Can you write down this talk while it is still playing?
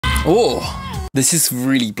Oh, this is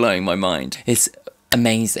really blowing my mind. It's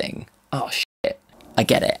amazing. Oh shit, I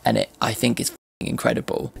get it, and I think it's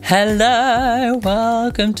incredible. Hello,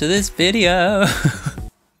 welcome to this video.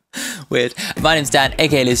 Weird. My name's Dan,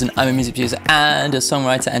 aka Listen. I'm a music producer and a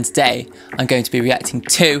songwriter, and today I'm going to be reacting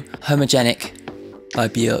to Homogenic by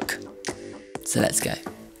Bjork. So let's go.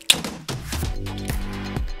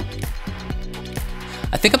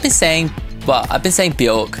 I think I've been saying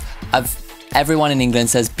Bjork. Everyone in England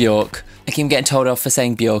says Bjork. I keep getting told off for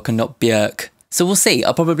saying Bjork and not Björk. So we'll see.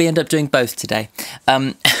 I'll probably end up doing both today.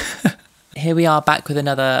 Here we are back with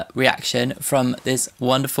another reaction from this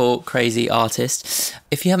wonderful, crazy artist.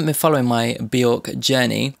 If you haven't been following my Bjork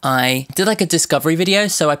journey, I did like a discovery video.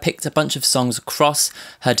 So I picked a bunch of songs across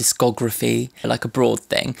her discography, like a broad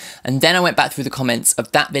thing. And then I went back through the comments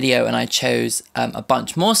of that video and I chose a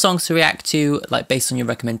bunch more songs to react to, like based on your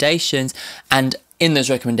recommendations. And in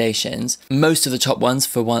those recommendations, most of the top ones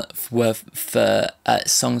were for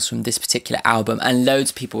songs from this particular album, and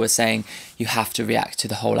loads of people were saying you have to react to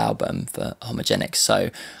the whole album for Homogenic.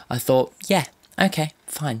 So I thought, yeah, okay,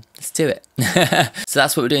 fine, let's do it. So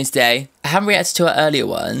that's what we're doing today. I haven't reacted to our earlier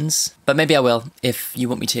ones, but maybe I will if you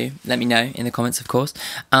want me to. Let me know in the comments, of course.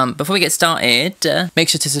 Before we get started, make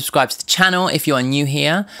sure to subscribe to the channel if you are new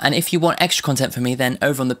here. And if you want extra content from me, then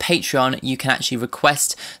over on the Patreon, you can actually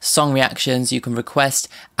request song reactions, you can request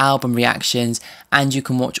album reactions, and you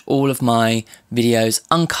can watch all of my videos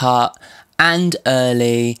uncut and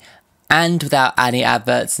early and without any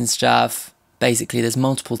adverts and stuff. Basically, there's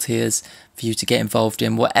multiple tiers for you to get involved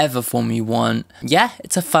in whatever form you want. Yeah,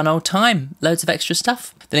 it's a fun old time. Loads of extra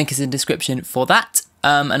stuff. The link is in the description for that.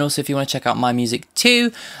 And also, if you want to check out my music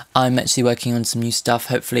too, I'm actually working on some new stuff.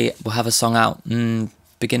 Hopefully, we'll have a song out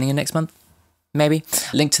beginning of next month, maybe.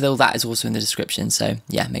 Link to all that is also in the description. So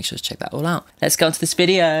yeah, make sure to check that all out. Let's go on to this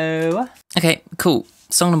video. Okay, cool.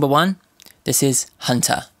 Song number 1. This is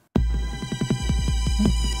Hunter.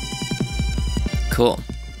 Cool.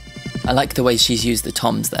 I like the way she's used the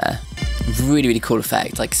toms there. Really, really cool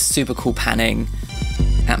effect. Like super cool panning,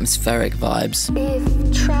 atmospheric vibes.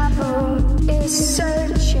 If travel is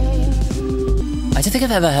searching. I don't think I've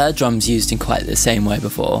ever heard drums used in quite the same way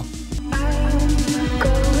before.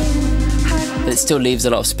 But it still leaves a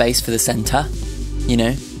lot of space for the center, you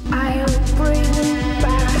know?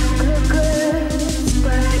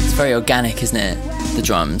 It's very organic, isn't it? The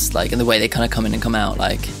drums, like, and the way they kind of come in and come out,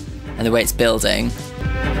 like, and the way it's building.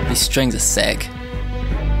 These strings are sick.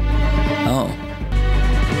 Oh.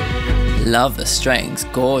 Love the strings.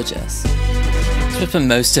 Gorgeous. I spent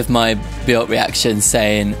most of my Bjork reactions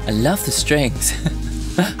saying, I love the strings.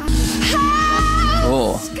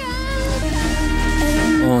 Oh.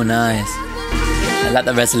 Oh, nice. I like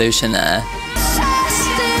the resolution there.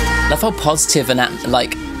 I love how positive and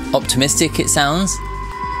like optimistic it sounds.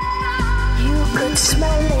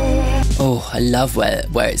 Oh, I love where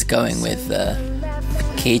it's going with the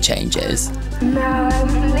key changes. Now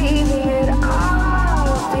I'm leaving it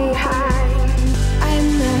all behind.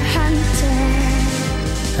 I'm the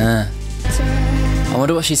hunter. I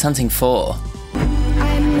wonder what she's hunting for.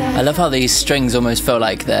 I love how these strings almost feel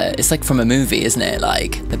like it's like from a movie, isn't it?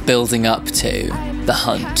 Like they're building up to the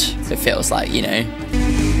hunt. It feels like, you know.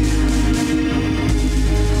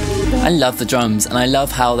 I love the drums, and I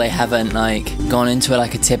love how they haven't like gone into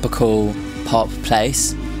like a typical pop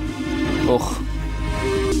place. Ugh.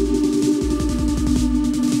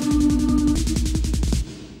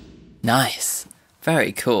 Nice.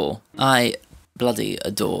 Very cool. I bloody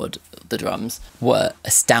adored the drums. Were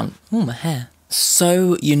astounding. Oh, my hair.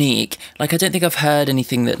 So unique. Like, I don't think I've heard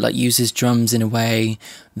anything that like uses drums in a way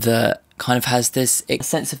that kind of has this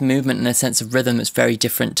sense of movement and a sense of rhythm that's very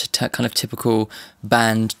different to kind of typical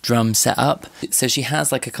band drum setup. So she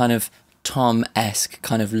has like a kind of tom-esque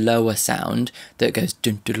kind of lower sound that goes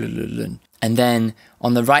dun dun dun dun dun. And then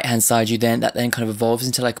on the right hand side, that then kind of evolves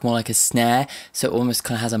into like more like a snare, so it almost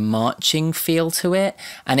kind of has a marching feel to it,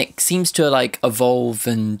 and it seems to like evolve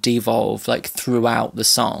and devolve like throughout the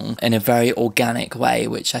song in a very organic way,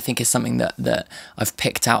 which I think is something that I've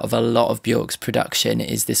picked out of a lot of Bjork's production,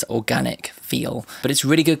 is this organic feel. But it's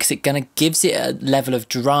really good because it kind of gives it a level of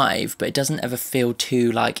drive, but it doesn't ever feel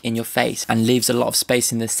too like in your face, and leaves a lot of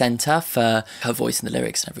space in the center for her voice and the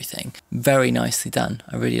lyrics and everything. Very nicely done.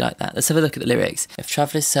 I really like that. Let's have a look at the lyrics. If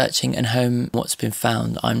travelers searching and home what's been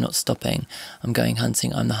found, I'm not stopping. I'm going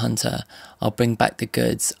hunting, I'm the hunter. I'll bring back the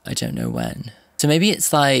goods, I don't know when. So maybe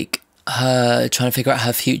it's like her trying to figure out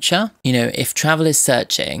her future. You know, if travel is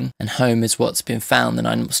searching and home is what's been found, then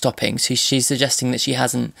I'm not stopping. So she's suggesting that she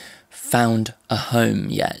hasn't found a home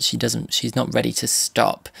yet. She's not ready to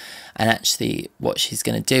stop. And actually what she's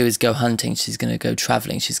going to do is go hunting. She's going to go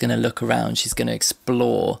traveling. She's going to look around. She's going to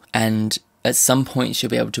explore. And at some point she'll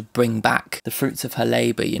be able to bring back the fruits of her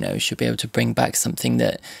labor, you know. She'll be able to bring back something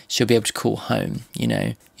that she'll be able to call home, you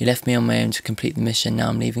know. You left me on my own to complete the mission. Now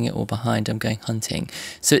I'm leaving it all behind. I'm going hunting.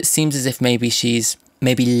 So it seems as if maybe she's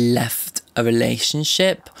left a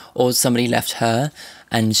relationship, or somebody left her,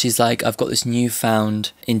 and she's like, I've got this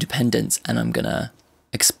newfound independence and I'm going to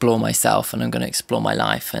explore myself and I'm going to explore my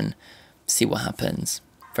life and see what happens.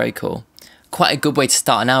 Very cool. Quite a good way to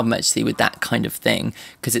start an album, actually, with that kind of thing,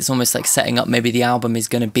 because it's almost like setting up maybe the album is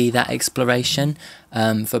going to be that exploration,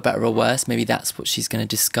 for better or worse. Maybe that's what she's going to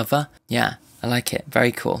discover. Yeah, I like it.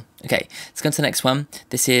 Very cool. Okay, let's go on to the next one.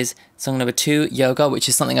 This is song number 2, Yoga, which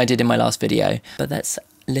is something I did in my last video. But let's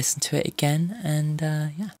listen to it again, and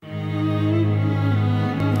yeah.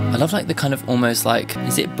 I love like the kind of almost like,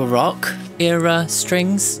 is it Baroque era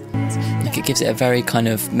strings? Like it gives it a very kind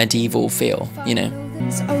of medieval feel, you know?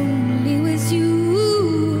 Only with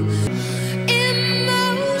you,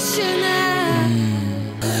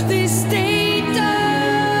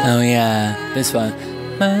 Oh yeah, this one.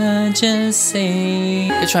 Emergency.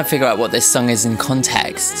 You're trying to figure out what this song is in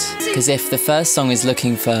context, because if the first song is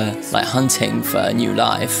looking for like hunting for a new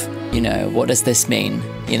life, you know, what does this mean,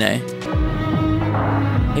 you know?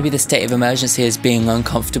 Maybe the state of emergency is being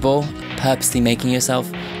uncomfortable, purposely making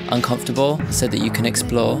yourself uncomfortable so that you can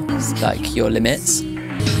explore like your limits.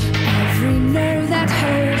 Every nerve that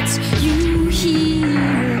hurts, you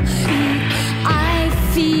heal. I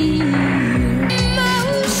feel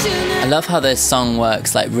emotional. I love how this song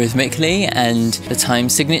works like rhythmically, and the time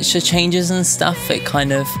signature changes and stuff. It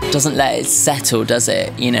kind of doesn't let it settle, does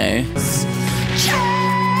it? You know?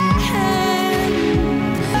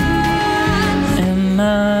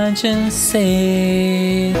 Emergency.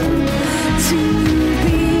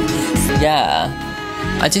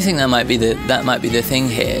 Yeah, I do think that might be the thing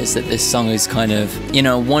here, is that this song is kind of, you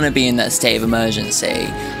know, I want to be in that state of emergency.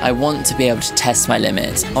 I want to be able to test my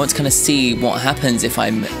limits. I want to kind of see what happens if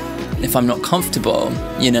I'm not comfortable,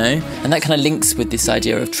 you know? And that kind of links with this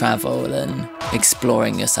idea of travel and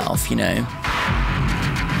exploring yourself, you know?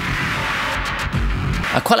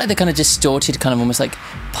 I quite like the kind of distorted, kind of almost like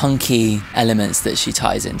punky elements that she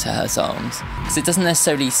ties into her songs, because it doesn't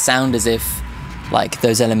necessarily sound as if like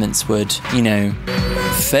those elements would, you know,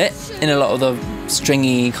 fit in a lot of the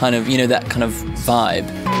stringy kind of, you know, that kind of vibe.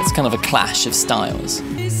 It's kind of a clash of styles.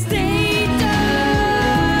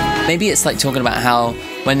 Maybe it's like talking about how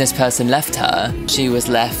when this person left her, she was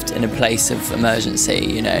left in a place of emergency,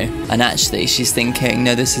 you know, and actually she's thinking,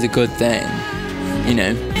 no, this is a good thing, you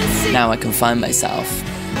know, now I can find myself.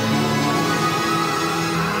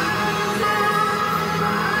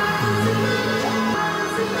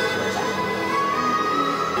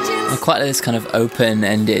 I quite like this kind of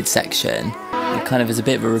open-ended section. It kind of is a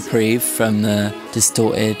bit of a reprieve from the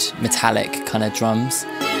distorted, metallic kind of drums.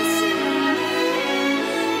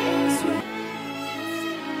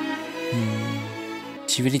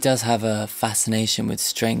 She really does have a fascination with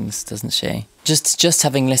strings, doesn't she? Just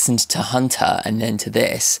having listened to Hunter and then to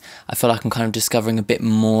this, I feel like I'm kind of discovering a bit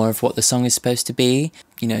more of what the song is supposed to be,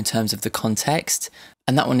 you know, in terms of the context.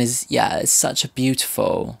 And that one is, yeah, it's such a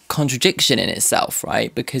beautiful contradiction in itself,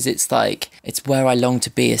 right? Because it's like, it's where I long to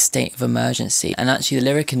be, a state of emergency. And actually the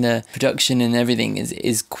lyric and the production and everything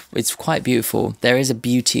it's quite beautiful. There is a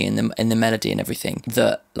beauty in the melody and everything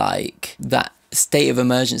that, like, that state of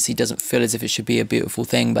emergency doesn't feel as if it should be a beautiful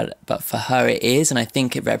thing, but for her it is. And I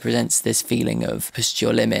think it represents this feeling of push to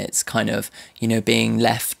your limits, kind of, you know, being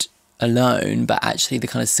left alone, but actually the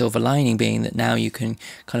kind of silver lining being that now you can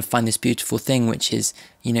kind of find this beautiful thing, which is,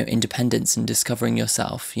 you know, independence and discovering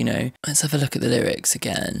yourself, you know. Let's have a look at the lyrics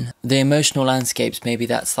again. The emotional landscapes, maybe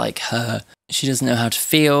that's like her, she doesn't know how to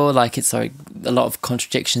feel, like it's like a lot of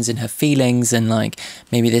contradictions in her feelings, and like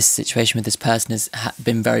maybe this situation with this person has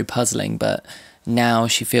been very puzzling, but now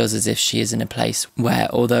she feels as if she is in a place where,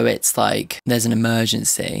 although it's like there's an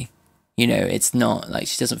emergency, you know, it's not like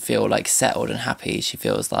she doesn't feel like settled and happy. She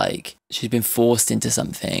feels like she's been forced into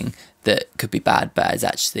something that could be bad, but is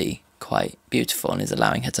actually quite beautiful and is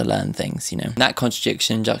allowing her to learn things, you know. That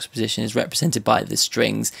contradiction, juxtaposition is represented by the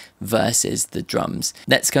strings versus the drums.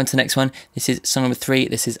 Let's go on to the next one. This is song number 3.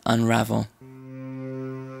 This is Unravel.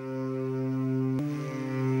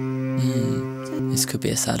 This could be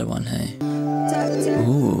a sadder one, hey?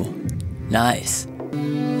 Ooh, nice.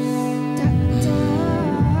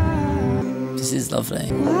 This is lovely.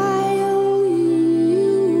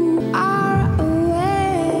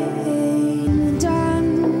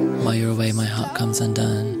 While you're away, my heart comes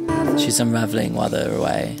undone. She's unraveling while they're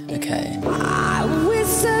away. Okay. Okay.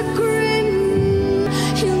 With a grin,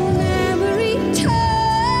 he'll never return.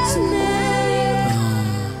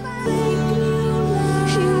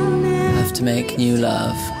 Have to make new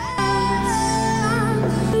love.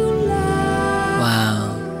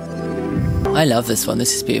 Wow. I love this one.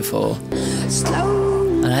 This is beautiful.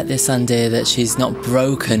 I like this idea that she's not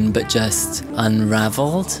broken, but just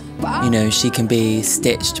unraveled. You know, she can be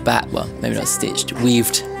stitched back, well, maybe not stitched,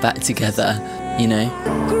 weaved back together, you know.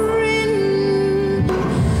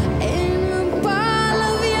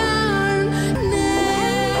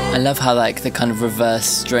 I love how, like, the kind of reverse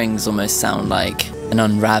strings almost sound like an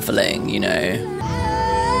unraveling, you know.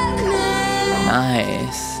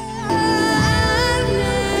 Nice.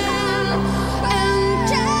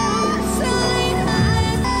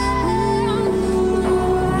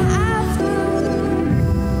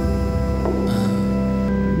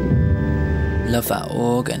 Love that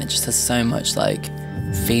organ. It just has so much, like,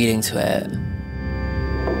 feeling to it.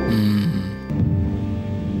 Ooh.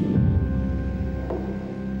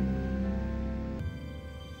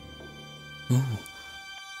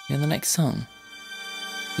 You in the next song?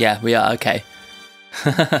 Yeah, we are. Okay.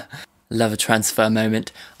 Love a transfer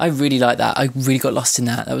moment. I really like that. I really got lost in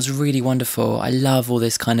that. That was really wonderful. I love all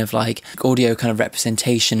this kind of like audio kind of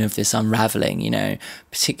representation of this unraveling, you know,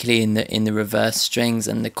 particularly in the reverse strings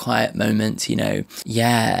and the quiet moments, you know.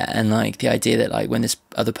 Yeah, and like the idea that like when this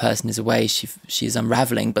other person is away, she's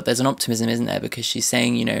unraveling, but there's an optimism, isn't there? Because she's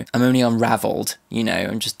saying, you know, I'm only unraveled, you know,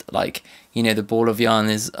 I'm just like, you know, the ball of yarn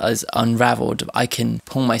is unraveled. I can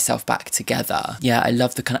pull myself back together. Yeah, I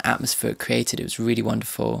love the kind of atmosphere it created. It was really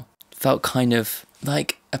wonderful. Felt kind of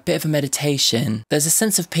like a bit of a meditation. There's a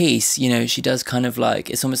sense of peace, you know, she does kind of like,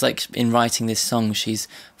 it's almost like in writing this song, she's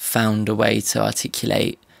found a way to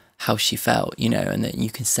articulate how she felt, you know, and that you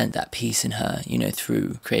can sense that peace in her, you know,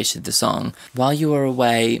 through creation of the song. While you are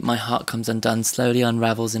away, my heart comes undone, slowly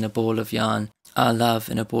unravels in a ball of yarn. Our love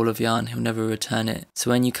in a ball of yarn, he'll never return it. So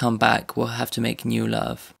when you come back, we'll have to make new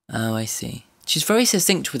love. Oh, I see. She's very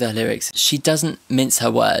succinct with her lyrics. She doesn't mince her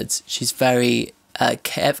words. She's very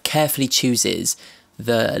carefully chooses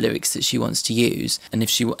the lyrics that she wants to use, and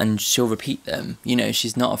she'll repeat them. You know,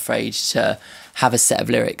 she's not afraid to have a set of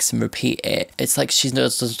lyrics and repeat it. It's like she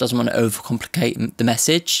doesn't want to overcomplicate the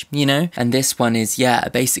message, you know. And this one is, yeah,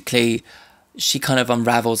 basically she kind of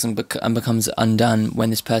unravels and becomes undone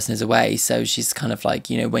when this person is away. So she's kind of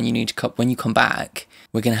like, you know, when you come back,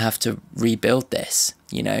 we're going to have to rebuild this,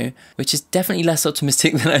 you know, which is definitely less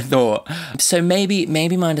optimistic than I thought. So maybe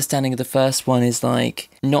my understanding of the first one is like,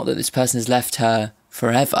 not that this person has left her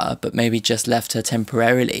forever, but maybe just left her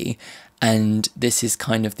temporarily. And this is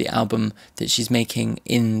kind of the album that she's making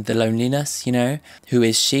in the loneliness, you know? Who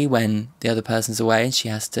is she when the other person's away and she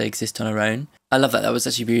has to exist on her own? I love that. That was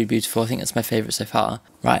actually really beautiful. I think that's my favourite so far.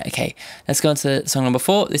 Right, okay. Let's go on to song number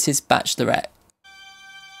 4. This is Bachelorette.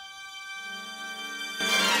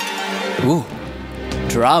 Ooh,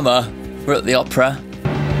 drama. We're at the opera.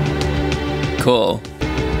 Cool.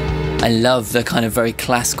 I love the kind of very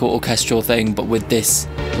classical orchestral thing, but with this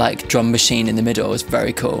like drum machine in the middle. It's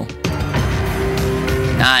very cool.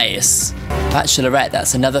 Nice. Bachelorette,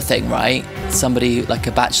 that's another thing, right? Somebody like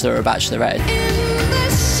a bachelor or a bachelorette.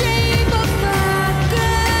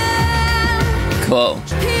 Cool.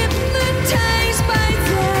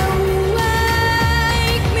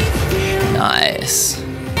 Nice.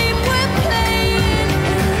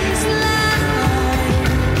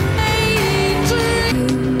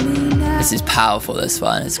 This is powerful, this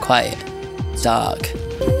one. It's quite dark.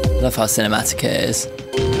 I love how cinematic it is.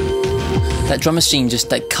 That drum machine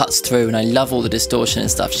just like cuts through, and I love all the distortion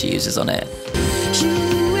and stuff she uses on it.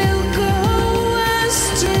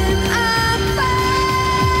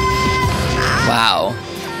 Wow.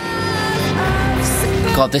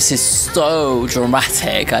 God, this is so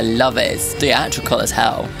dramatic. I love it. It's theatrical as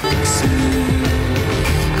hell.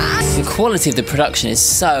 The quality of the production is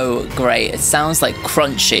so great. It sounds like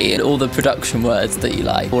crunchy and all the production words that you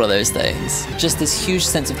like. All of those things. Just this huge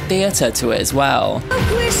sense of theatre to it as well.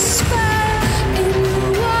 Wow.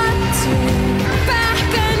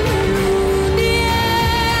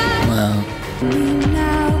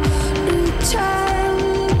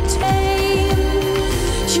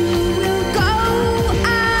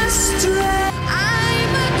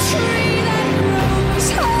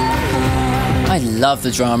 I love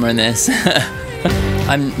the drama in this.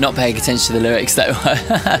 I'm not paying attention to the lyrics though.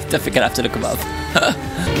 I'm definitely gonna have to look them up.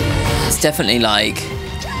 It's definitely like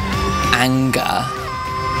anger,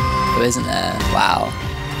 isn't there? Wow.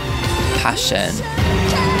 Passion.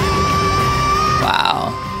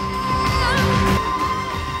 Wow.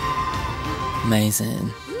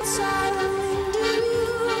 Amazing.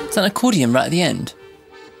 Is that an accordion right at the end?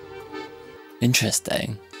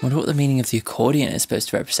 Interesting. I wonder what the meaning of the accordion is supposed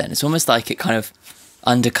to represent. It's almost like it kind of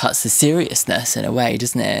undercuts the seriousness in a way,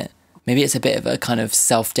 doesn't it? Maybe it's a bit of a kind of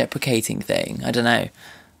self-deprecating thing. I don't know.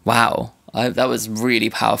 Wow. That was really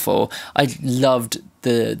powerful. I loved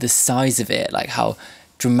the size of it, like how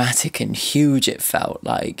dramatic and huge it felt,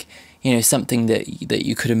 like, you know, something that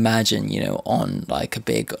you could imagine, you know, on like a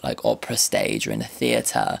big like opera stage or in a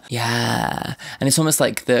theatre. Yeah. And it's almost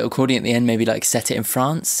like the accordion at the end maybe like set it in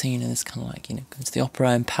France. So, you know, it's kind of like, you know, going to the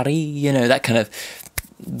opera in Paris, you know, that kind of,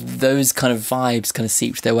 those kind of vibes kind of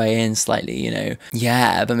seeped their way in slightly, you know.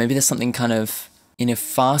 Yeah, but maybe there's something kind of, you know,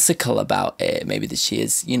 farcical about it. Maybe that she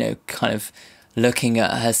is, you know, kind of looking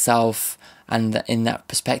at herself and in that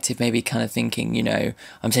perspective, maybe kind of thinking, you know,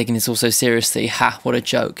 I'm taking this all so seriously. Ha, what a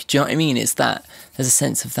joke. Do you know what I mean? It's that, there's a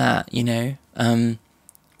sense of that, you know,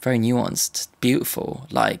 very nuanced, beautiful,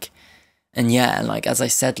 like, and yeah, and like, as I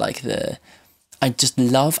said, like I just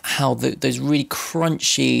love how those really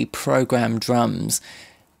crunchy programmed drums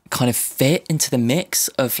kind of fit into the mix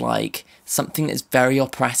of like something that's very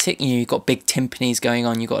operatic. You know, you've got big timpanis going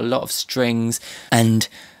on, you've got a lot of strings, and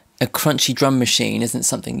a crunchy drum machine isn't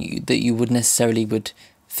something that you would necessarily would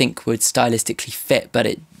think would stylistically fit, but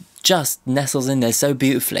it just nestles in there so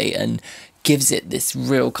beautifully and gives it this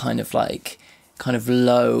real kind of like, kind of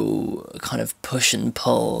low, kind of push and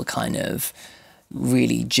pull, kind of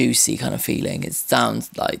really juicy kind of feeling. It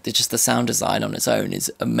sounds like just the sound design on its own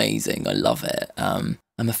is amazing. I love it. I'm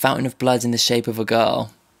a fountain of blood in the shape of a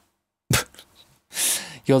girl.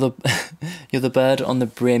 You're the bird on the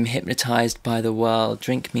brim, hypnotized by the world.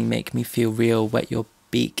 Drink me, make me feel real, wet your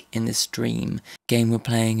beak in the stream. Game we're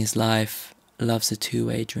playing is life, love's a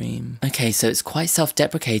two-way dream. Okay, so it's quite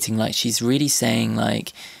self-deprecating, like she's really saying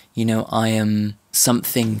like, you know, I am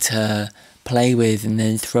something to play with and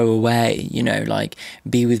then throw away, you know, like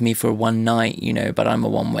be with me for one night, you know, but I'm a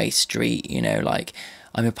one-way street, you know, like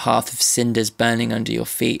I'm a path of cinders burning under your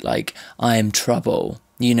feet, like I am trouble.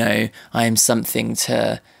 You know, I am something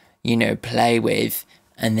to, you know, play with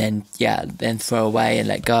and then, yeah, then throw away and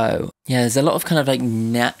let go. Yeah, there's a lot of kind of like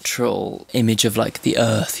natural image of like the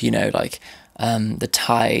earth, you know, like the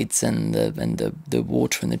tides and the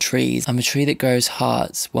water and the trees. I'm a tree that grows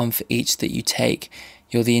hearts, one for each that you take.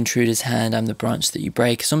 You're the intruder's hand, I'm the branch that you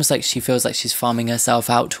break. It's almost like she feels like she's farming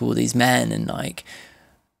herself out to all these men and like,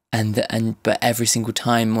 but every single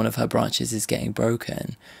time one of her branches is getting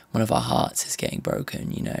broken, one of our hearts is getting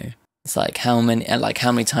broken, you know. It's like how many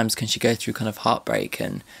times can she go through kind of heartbreak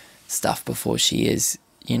and stuff before she is,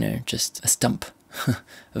 you know, just a stump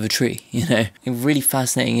of a tree, you know. Really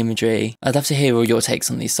fascinating imagery. I'd love to hear all your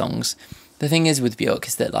takes on these songs. The thing is with Björk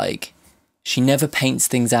is that like she never paints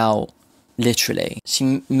things out literally.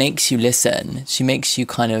 She makes you listen. She makes you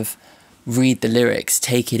kind of read the lyrics,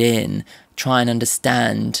 take it in, try and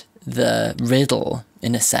understand the riddle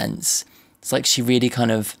in a sense. It's like she really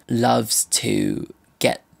kind of loves to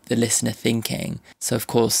get the listener thinking. So of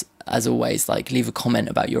course, as always, like leave a comment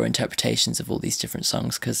about your interpretations of all these different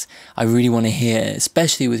songs, because I really want to hear,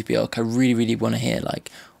 especially with Björk, I really want to hear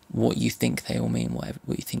like what you think they all mean, what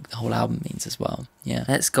you think the whole album means as well. Yeah.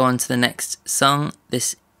 Let's go on to the next song.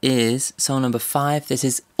 This is song number 5. This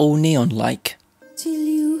is All Neon Like. Till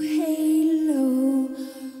you halo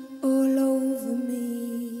all over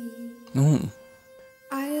me. Ooh.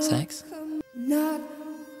 I'll Sex. come not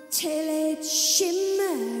till it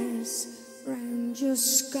shimmers round your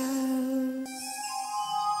skull.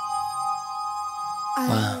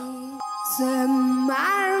 Wow. The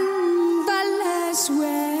marvelous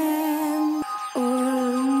realm or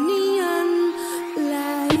neon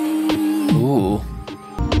light. Ooh.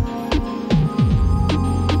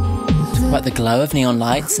 Talk about the glow of neon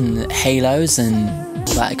lights and halos and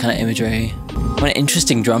all that kind of imagery. What an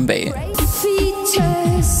interesting drum beat.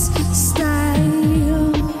 Fetus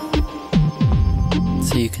style.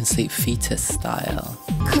 So you can sleep fetus style.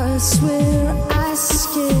 'Cause we're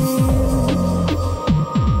asking.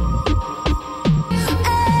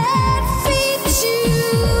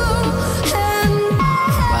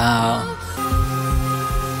 Wow.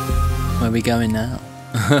 Where are we going now?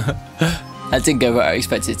 That didn't go where I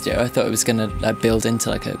expected it to. I thought it was going to like, build into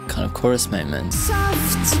like a kind of chorus moment.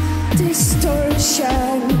 Soft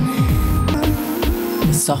distortion.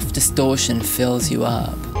 Soft distortion fills you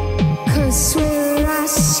up. 'Cause we're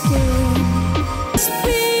asking.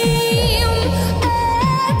 Beam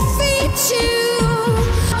and feed you.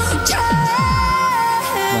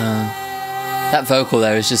 Wow. That vocal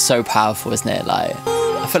there is just so powerful, isn't it? Like,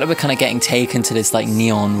 I feel like we're kind of getting taken to this like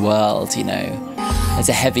neon world, you know. There's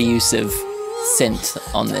a heavy use of synth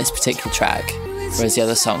on this particular track. whereas the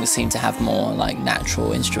other songs seem to have more like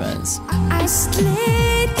natural instruments. I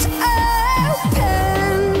slit open.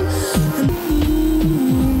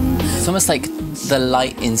 It's almost like the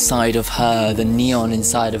light inside of her, the neon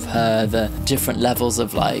inside of her, the different levels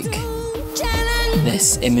of like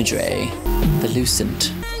this imagery, the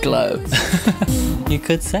lucent glow, you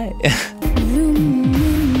could say.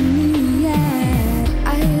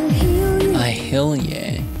 I heal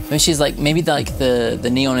you. Maybe she's like, maybe like the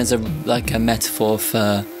neon is like a metaphor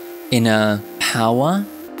for inner power,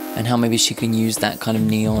 and how maybe she can use that kind of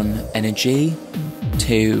neon energy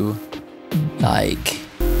to like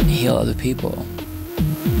heal other people,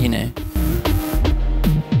 you know.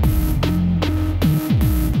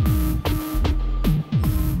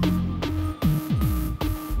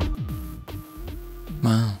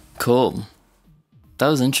 Wow, cool. That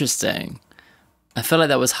was interesting. I feel like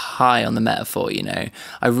that was high on the metaphor, you know.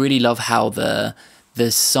 I really love how the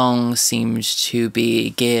song seems to be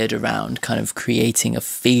geared around kind of creating a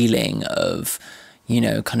feeling of, you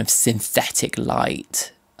know, kind of synthetic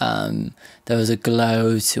light. There was a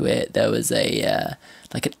glow to it. There was a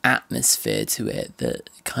like an atmosphere to it that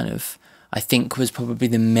kind of, I think, was probably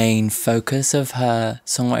the main focus of her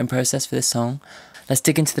songwriting process for this song. Let's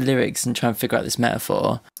dig into the lyrics and try and figure out this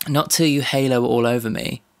metaphor. Not till you halo all over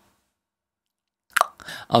me,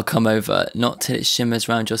 I'll come over, not till it shimmers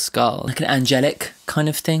round your skull. Like an angelic kind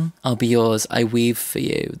of thing. I'll be yours, I weave for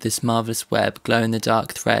you this marvellous web, glow in the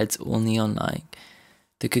dark threads, all neon-like.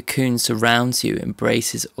 The cocoon surrounds you,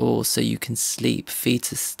 embraces all, so you can sleep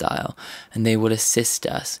fetus style, and they will assist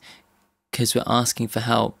us, 'cause we're asking for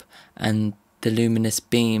help, and the luminous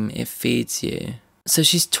beam, it feeds you. So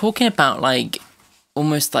she's talking about like,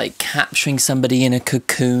 almost like capturing somebody in a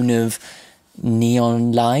cocoon of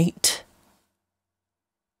neon light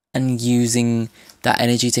and using that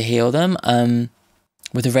energy to heal them.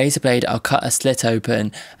 With a razor blade, I'll cut a slit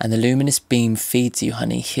open, and the luminous beam feeds you,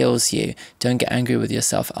 honey, heals you. Don't get angry with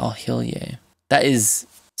yourself, I'll heal you. That is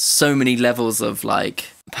so many levels of like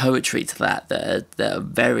poetry to that are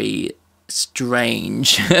very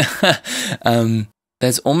strange.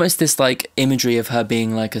 There's almost this like imagery of her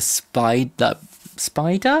being like a spider?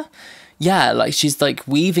 Yeah, like she's like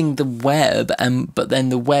weaving the web, but then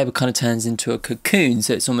the web kind of turns into a cocoon.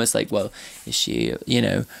 So it's almost like, well, is she, you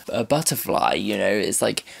know, a butterfly? You know, it's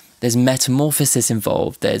like there's metamorphosis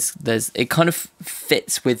involved. There's it kind of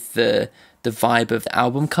fits with the vibe of the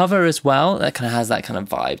album cover as well. That kind of has that kind of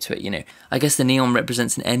vibe to it, you know. I guess the neon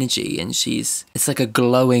represents an energy, and it's like a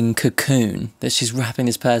glowing cocoon, that she's wrapping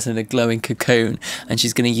this person in a glowing cocoon, and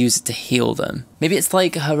she's going to use it to heal them. Maybe it's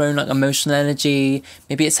like her own like emotional energy.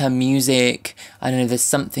 Maybe it's her music. I don't know, there's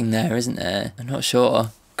something there, isn't there? I'm not sure.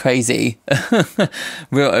 Crazy.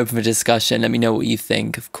 Real open for discussion. Let me know what you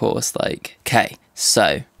think, of course. Like, okay,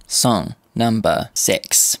 so song number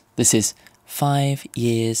 6. This is 5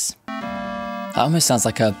 years. That almost sounds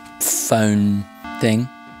like a phone thing,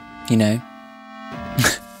 you know?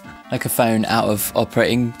 Like a phone out of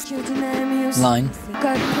operating line.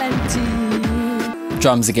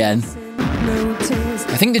 Drums again.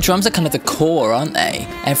 I think the drums are kind of the core, aren't they?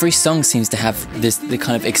 Every song seems to have the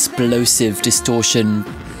kind of explosive distortion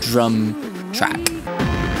drum track.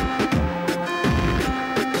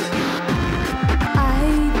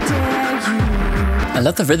 I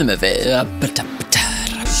love the rhythm of it.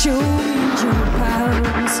 Show me your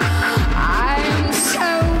pounds. I'm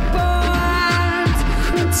so bored.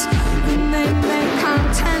 They make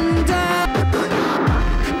contender.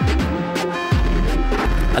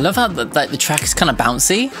 I love how the track is kind of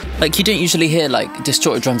bouncy. Like, you don't usually hear like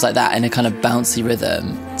distorted drums like that in a kind of bouncy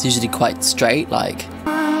rhythm. It's usually quite straight, like.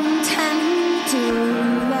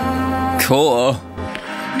 Cool.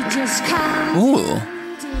 You just can't. Ooh.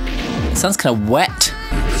 It sounds kind of wet.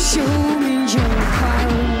 Show me your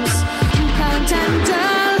pounds. You can't handle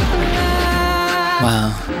love. Wow.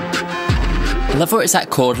 I love where it's at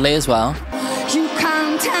chordally as well. You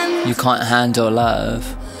can't handle. You can't handle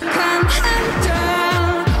love. Can't handle.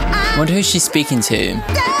 I wonder who she's speaking to. You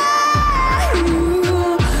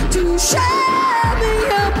to show me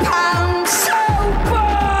your pounds. So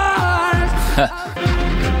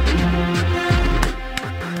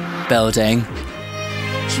bored. Building.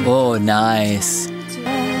 Oh, nice.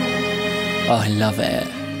 Oh, I love it.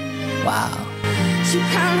 Wow. You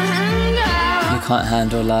can't handle. You can't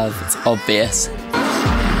handle love. It's obvious.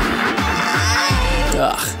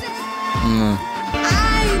 Ugh.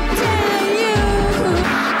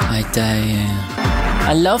 I dare you.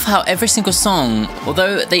 I love how every single song,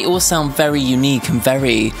 although they all sound very unique and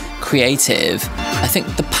very creative, I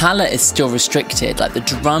think the palette is still restricted. Like the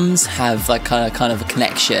drums have like kind of a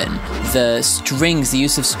connection. The strings, the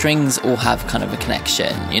use of strings all have kind of a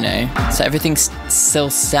connection, you know? So everything still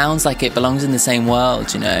sounds like it belongs in the same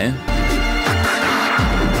world, you know?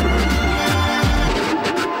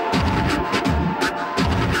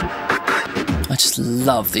 I just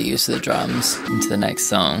love the use of the drums into the next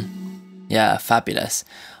song. Yeah, fabulous.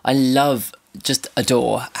 I love, just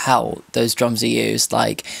adore how those drums are used.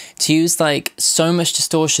 Like, to use like so much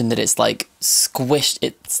distortion that it's like squished,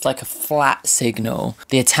 it's like a flat signal.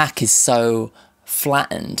 The attack is so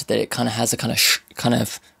flattened that it kind of has a kind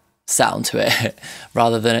of sound to it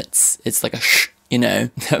rather than it's like a you know,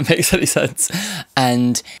 if that makes any sense.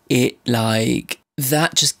 And it like,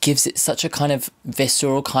 that just gives it such a kind of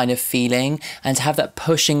visceral kind of feeling, and to have that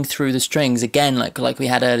pushing through the strings again, like we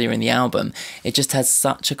had earlier in the album, it just has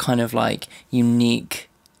such a kind of like unique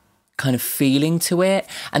kind of feeling to it.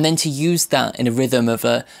 And then to use that in a rhythm of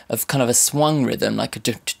kind of a swung rhythm, like a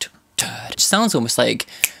it sounds almost like,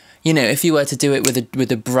 you know, if you were to do it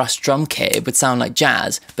with a brush drum kit, it would sound like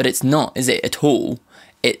jazz, but it's not, is it, at all?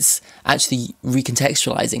 It's actually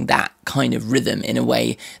recontextualizing that kind of rhythm in a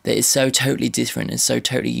way that is so totally different and so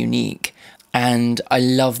totally unique. And I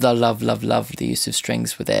love the use of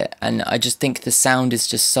strings with it. And I just think the sound is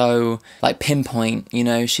just so like pinpoint, you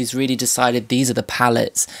know. She's really decided these are the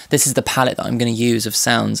palettes. This is the palette that I'm going to use of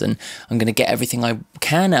sounds, and I'm going to get everything I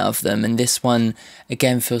can out of them. And this one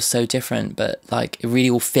again feels so different, but like it really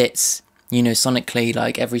all fits, you know, sonically.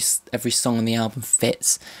 Like every song on the album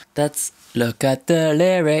fits. Look at the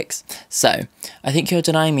lyrics. So, I think you're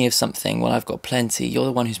denying me of something. Well, I've got plenty. You're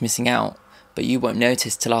the one who's missing out. But you won't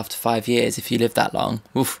notice till after 5 years if you live that long.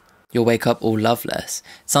 Oof, you'll wake up all loveless.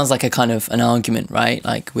 Sounds like a kind of an argument, right?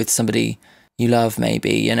 Like with somebody you love,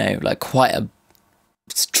 maybe, you know, like quite a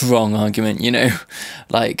strong argument, you know?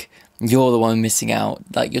 Like, you're the one missing out.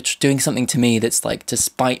 Like, you're doing something to me that's like to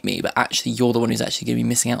spite me, but actually you're the one who's actually going to be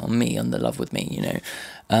missing out on me, on the love with me, you know?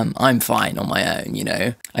 I'm fine on my own, you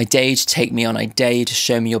know? I dare you to take me on. I dare you to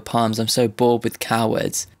show me your palms. I'm so bored with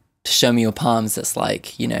cowards. To show me your palms, that's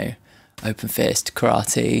like, you know, open fist,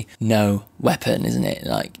 karate, no weapon, isn't it?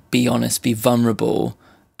 Like, be honest, be vulnerable.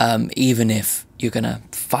 Even if you're going to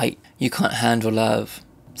fight, you can't handle love.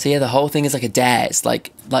 So yeah, the whole thing is like a dare. It's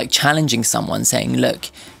like challenging someone, saying, look,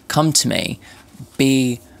 come to me,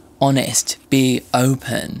 be honest, be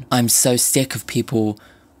open. I'm so sick of people,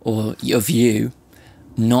 or of you,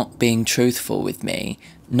 not being truthful with me,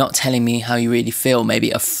 not telling me how you really feel,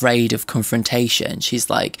 maybe afraid of confrontation. She's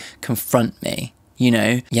like, confront me, you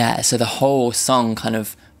know? Yeah, so the whole song kind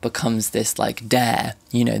of becomes this like dare,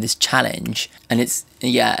 you know, this challenge. And it's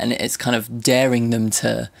kind of daring them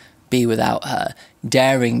to be without her,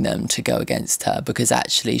 daring them to go against her, because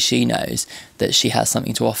actually she knows that she has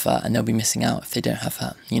something to offer and they'll be missing out if they don't have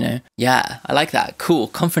her, you know? Yeah, I like that. Cool,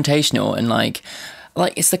 confrontational, and like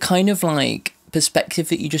it's the kind of like perspective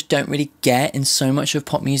that you just don't really get in so much of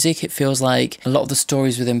pop music. It feels like a lot of the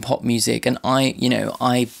stories within pop music, and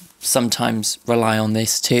I sometimes rely on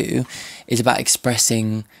this too, is about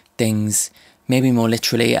expressing things maybe more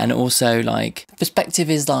literally. And also like perspective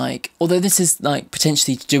is like, although this is like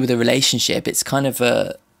potentially to do with a relationship, it's kind of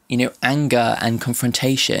a, you know, anger and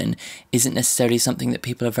confrontation isn't necessarily something that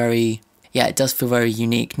people are very, yeah, it does feel very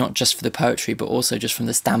unique, not just for the poetry, but also just from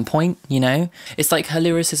the standpoint, you know? It's like her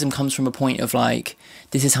lyricism comes from a point of like,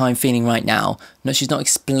 this is how I'm feeling right now. No, she's not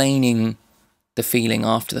explaining the feeling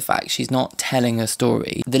after the fact. She's not telling a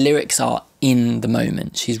story. The lyrics are in the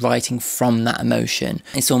moment. She's writing from that emotion.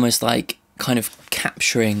 It's almost like kind of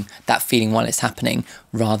capturing that feeling while it's happening,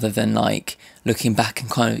 rather than like looking back and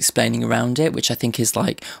kind of explaining around it, which I think is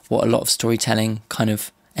like what a lot of storytelling kind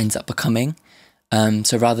of ends up becoming.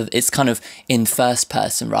 So rather, it's kind of in first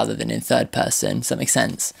person rather than in third person. Does that make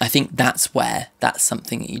sense? I think that's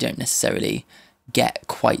something that you don't necessarily get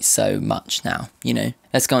quite so much now, you know.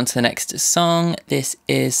 Let's go on to the next song. This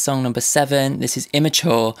is song number 7. This is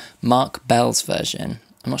Immature, Mark Bell's version.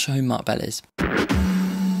 I'm not sure who Mark Bell is.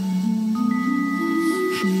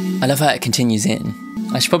 I love how it continues in.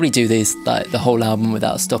 I should probably do this, like, the whole album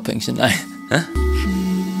without stopping, shouldn't I? Huh?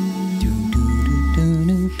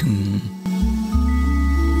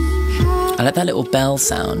 I like that little bell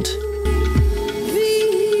sound.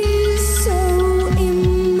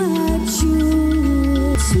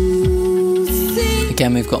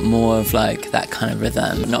 Again, we've got more of like that kind of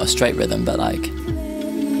rhythm, not a straight rhythm, but like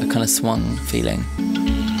a kind of swung feeling.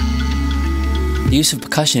 The use of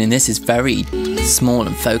percussion in this is very small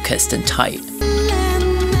and focused and tight.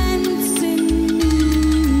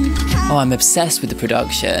 Oh, I'm obsessed with the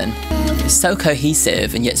production. It's so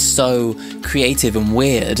cohesive and yet so creative and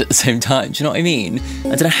weird at the same time. Do you know what I mean?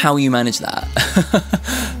 I don't know how you manage that.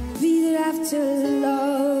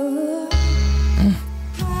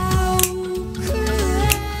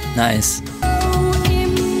 Nice.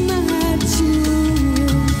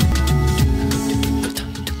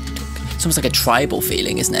 It's almost like a tribal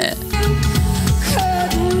feeling, isn't it?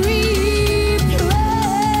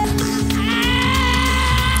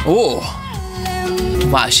 Oh.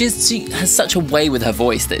 Wow, she has such a way with her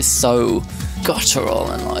voice that is so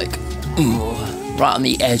guttural and like, ooh, right on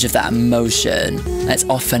the edge of that emotion. That's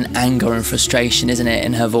often anger and frustration, isn't it,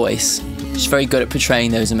 in her voice? She's very good at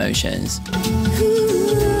portraying those emotions.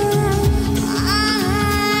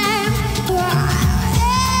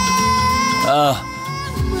 Oh,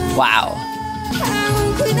 wow.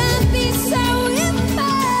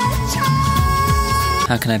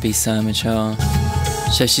 How can I be so immature?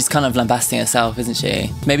 So she's kind of lambasting herself, isn't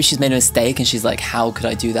she? Maybe she's made a mistake and she's like, how could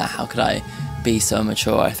I do that? How could I be so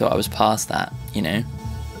immature? I thought I was past that, you know?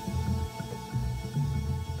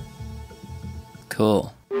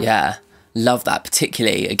 Cool. Yeah. Love that.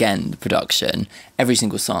 Particularly, again, the production. Every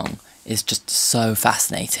single song is just so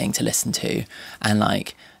fascinating to listen to. And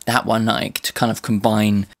like that one, like to kind of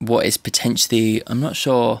combine what is potentially, I'm not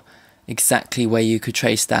sure exactly where you could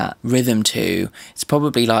trace that rhythm to. It's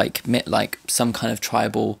probably like some kind of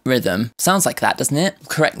tribal rhythm. Sounds like that, doesn't it?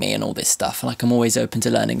 Correct me and all this stuff. Like I'm always open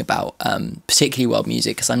to learning about particularly world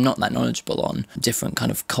music because I'm not that knowledgeable on different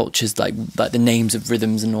kind of cultures, like the names of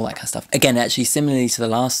rhythms and all that kind of stuff. Again, actually similarly to the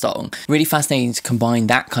last song, really fascinating to combine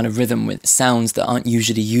that kind of rhythm with sounds that aren't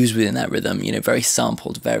usually used within that rhythm, you know, very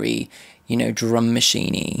sampled, very, you know, drum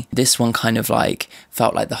machiney. This one kind of like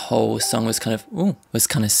felt like the whole song was kind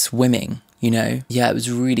of swimming, you know? Yeah, it was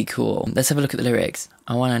really cool. Let's have a look at the lyrics.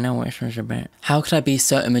 I want to know what it's about. How could I be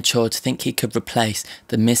so immature to think he could replace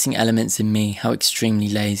the missing elements in me? How extremely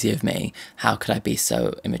lazy of me. How could I be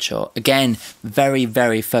so immature? Again, very,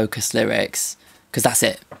 very focused lyrics, because that's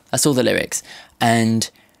it. That's all the lyrics. And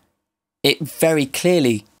it very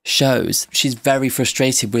clearly shows she's very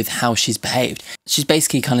frustrated with how she's behaved. She's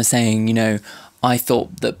basically kind of saying, you know, I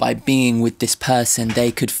thought that by being with this person,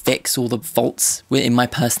 they could fix all the faults within my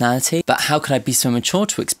personality. But how could I be so mature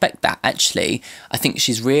to expect that? Actually, I think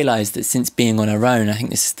she's realised that since being on her own, I think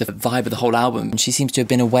this is the vibe of the whole album, she seems to have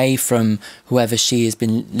been away from whoever she has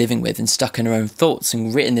been living with and stuck in her own thoughts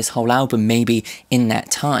and written this whole album maybe in that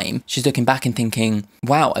time. She's looking back and thinking,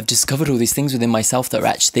 wow, I've discovered all these things within myself that are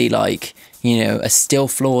actually like, you know, are still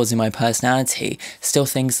flaws in my personality, still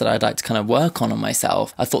things that I'd like to kind of work on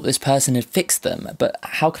myself. I thought this person had fixed them, but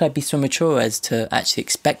how could I be so mature as to actually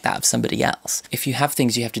expect that of somebody else? If you have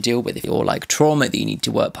things you have to deal with, or like trauma that you need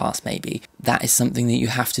to work past maybe, that is something that you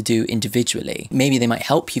have to do individually. Maybe they might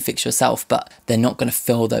help you fix yourself, but they're not going to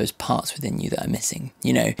fill those parts within you that are missing.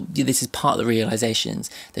 You know, this is part of the realizations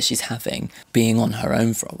that she's having being on her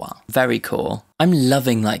own for a while. Very cool. I'm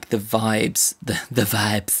loving like the vibes, the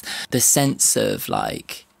vibes, the sense of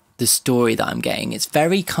like the story that I'm getting. It's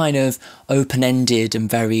very kind of open-ended and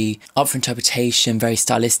very up for interpretation, very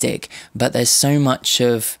stylistic, but there's so much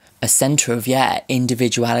of a center of, yeah,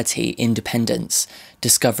 individuality, independence,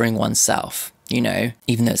 discovering oneself, you know,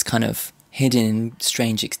 even though it's kind of hidden in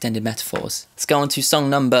strange extended metaphors. Let's go on to song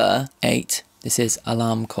number 8. This is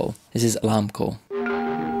Alarm Call.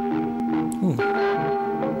 Ooh.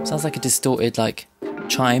 Sounds like a distorted, like,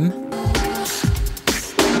 chime.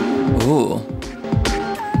 Ooh.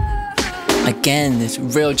 Again, this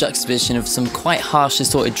real juxtaposition of some quite harsh,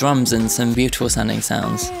 distorted drums and some beautiful sounding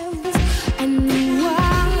sounds.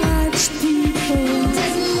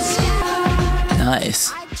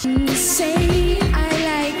 Nice.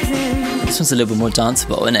 This one's a little bit more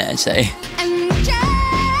danceable, isn't it, actually?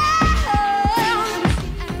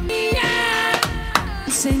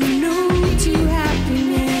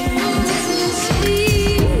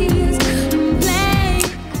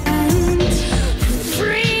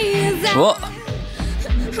 What?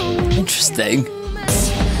 Interesting.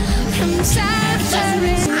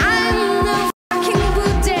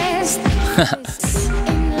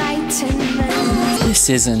 This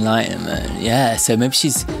is enlightenment, yeah. So maybe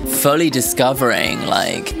she's fully discovering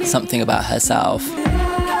like something about herself.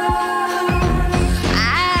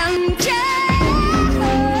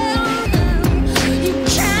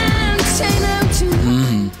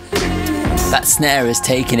 That snare is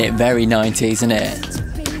taking it very 90s, isn't it?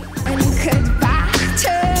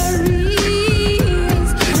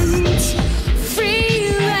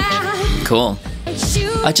 Cool.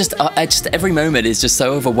 I just every moment is just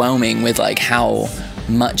so overwhelming with like how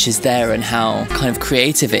much is there and how kind of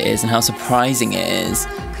creative it is and how surprising it is,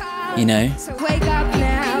 you know?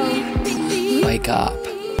 wake up.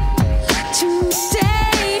 It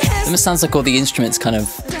almost sounds like all the instruments kind of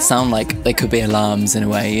sound like they could be alarms in a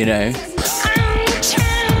way, you know?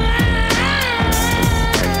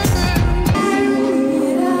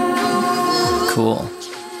 Cool.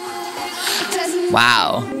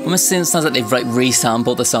 Wow. Almost sounds like they've like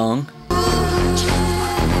resampled the song.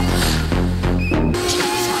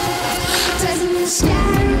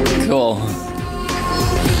 Cool.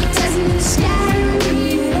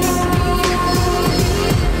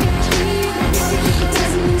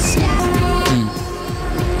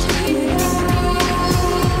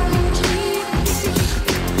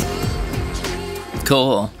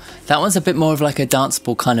 Cool. That one's a bit more of like a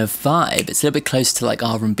danceable kind of vibe. It's a little bit close to like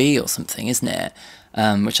R&B or something, isn't it?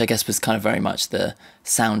 Which I guess was kind of very much the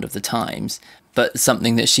sound of the times, but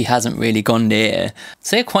something that she hasn't really gone near.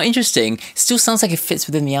 So yeah, quite interesting. Still sounds like it fits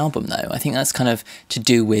within the album though. I think that's kind of to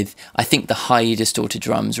do with, I think the highly distorted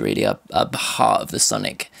drums really are part of the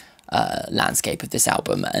sonic landscape of this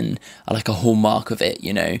album and are like a hallmark of it,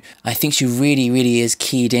 you know. I think she really is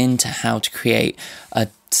keyed into how to create a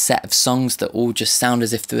set of songs that all just sound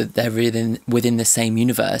as if they're within the same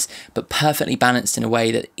universe, but perfectly balanced in a way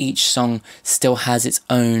that each song still has its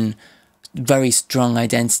own very strong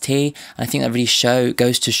identity. And I think that really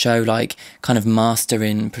goes to show like kind of master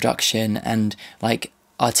in production and like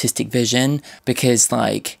artistic vision, because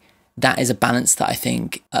like that is a balance that I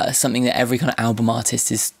think something that every kind of album artist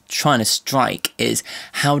is trying to strike is,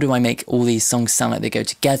 how do I make all these songs sound like they go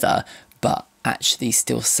together but actually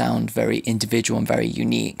still sound very individual and very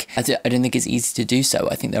unique. I don't think it's easy to do so.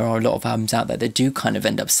 I think there are a lot of albums out there that do kind of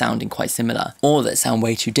end up sounding quite similar, or that sound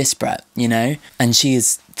way too disparate, you know? And she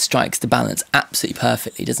strikes the balance absolutely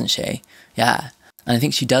perfectly, doesn't she? Yeah. And I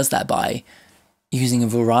think she does that by using a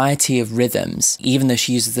variety of rhythms. Even though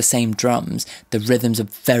she uses the same drums, the rhythms are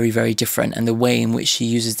very different, and the way in which she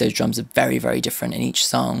uses those drums are very different in each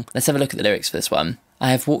song. Let's have a look at the lyrics for this one.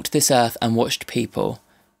 I have walked this earth and watched people.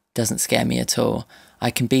 Doesn't scare me at all.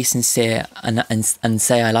 I can be sincere and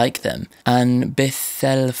say I like them. And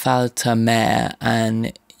Bithel falta mer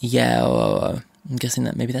and yeah, I'm guessing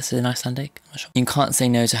that maybe that's an Icelandic. I'm not sure. You can't say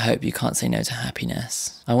no to hope, you can't say no to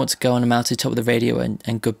happiness. I want to go on a mountaintop with the radio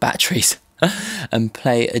and good batteries and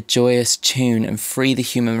play a joyous tune and free the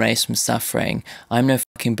human race from suffering. I'm no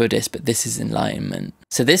fucking Buddhist, but this is enlightenment.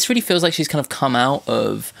 So this really feels like she's kind of come out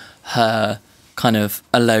of her kind of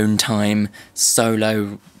alone time,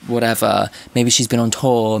 solo, whatever. Maybe she's been on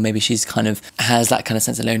tour, maybe she's kind of has that kind of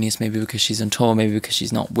sense of loneliness, maybe because she's on tour, maybe because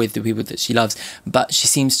she's not with the people that she loves, but she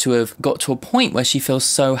seems to have got to a point where she feels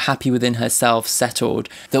so happy within herself, settled,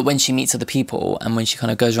 that when she meets other people and when she kind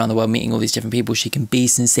of goes around the world meeting all these different people, she can be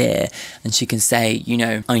sincere and she can say, you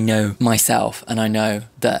know, I know myself and I know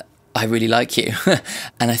that I really like you.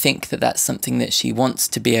 And I think that that's something that she wants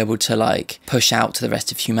to be able to like push out to the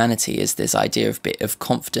rest of humanity, is this idea of bit of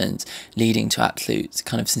confidence leading to absolute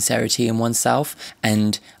kind of sincerity in oneself.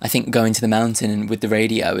 And I think going to the mountain and with the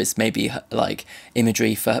radio is maybe like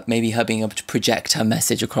imagery for maybe her being able to project her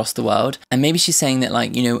message across the world. And maybe she's saying that,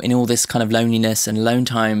 like, you know, in all this kind of loneliness and alone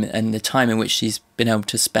time and the time in which she's been able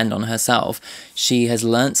to spend on herself, she has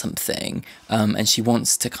learnt something, and she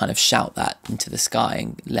wants to kind of shout that into the sky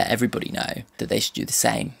and let everybody know that they should do the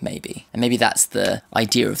same, maybe. And maybe that's the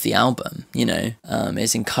idea of the album, you know,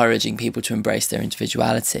 is encouraging people to embrace their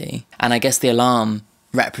individuality. And I guess the alarm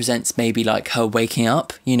represents maybe like her waking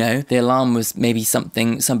up, you know. The alarm was maybe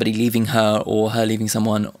somebody leaving her or her leaving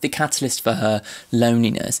someone, the catalyst for her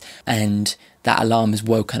loneliness, and that alarm has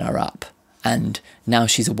woken her up. And now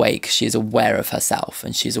she's awake, she is aware of herself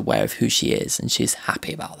and she's aware of who she is and she's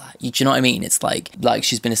happy about that. Do you know what I mean? It's like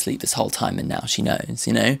she's been asleep this whole time and now she knows,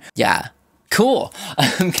 you know? Yeah. Cool.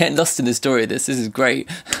 I'm getting lost in the story of this. This is great.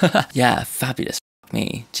 Yeah, fabulous. Fuck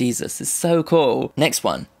me. Jesus, it's so cool. Next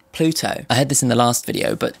one. Pluto. I had this in the last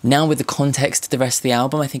video, but now with the context of the rest of the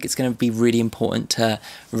album, I think it's going to be really important to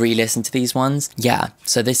re-listen to these ones. Yeah,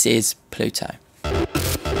 so this is Pluto.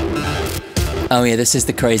 Oh yeah, this is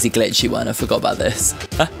the crazy glitchy one. I forgot about this.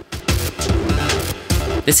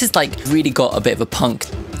 This is like really got a bit of a punk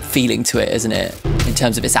feeling to it, isn't it? In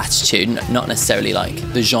terms of its attitude, not necessarily like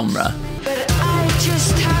the genre. But I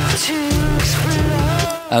just have to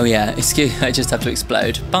explode. Oh yeah, excuse, I just have to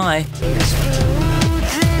explode. Bye.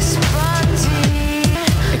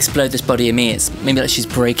 Explode this body of me. It's maybe like she's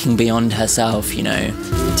breaking beyond herself, you know,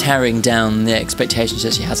 tearing down the expectations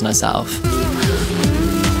that she has on herself.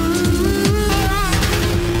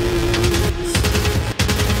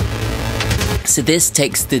 So this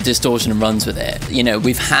takes the distortion and runs with it. You know,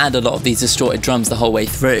 we've had a lot of these distorted drums the whole way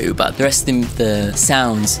through, but the rest of the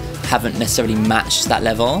sounds haven't necessarily matched that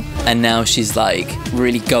level. And now she's like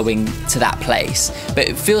really going to that place. But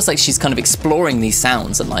it feels like she's kind of exploring these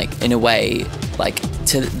sounds and like in a way, like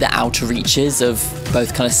to the outer reaches of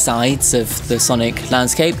both kind of sides of the sonic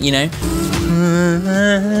landscape, you know?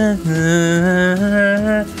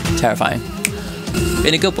 Terrifying.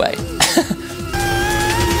 In a good way.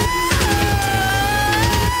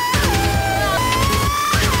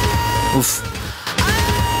 Oof.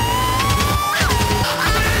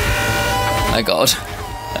 My God.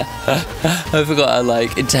 I forgot how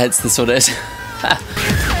like intense this one is.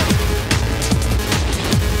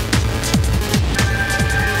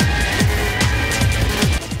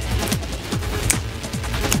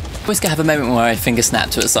 Always gonna have a moment where I finger snap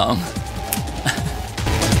to a song.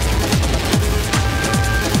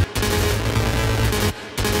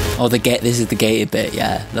 Oh, this is the gated bit,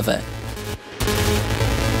 yeah, love it.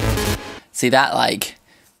 See, that like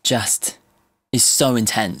just is so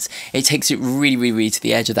intense. It takes it really, really, really to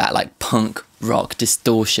the edge of that like punk rock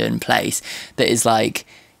distortion place that is like,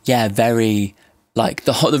 yeah, very like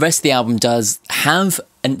the rest of the album does have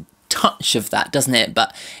a touch of that, doesn't it?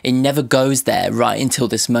 But it never goes there right until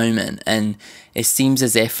this moment, and it seems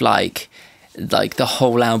as if like the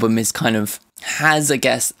whole album is kind of has, I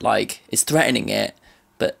guess, like is threatening it.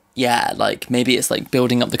 Yeah, like maybe it's like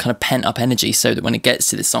building up the kind of pent up energy so that when it gets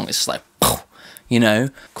to this song, it's just like, you know,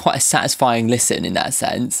 quite a satisfying listen in that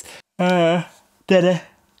sense. Yeah, let's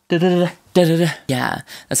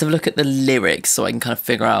have a look at the lyrics so I can kind of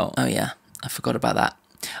figure out. Oh yeah, I forgot about that.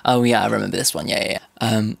 Oh yeah, I remember this one. Yeah.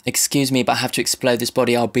 Excuse me, but I have to explode this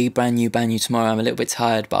body. I'll be brand new tomorrow. I'm a little bit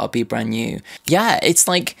tired, but I'll be brand new. Yeah, it's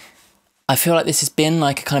like, I feel like this has been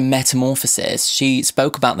like a kind of metamorphosis. She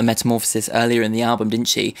spoke about the metamorphosis earlier in the album, didn't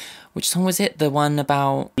she? Which song was it? The one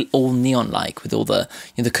about all neon-like with all the,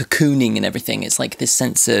 you know, the cocooning and everything. It's like this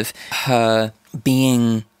sense of her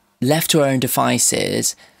being left to her own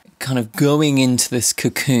devices, kind of going into this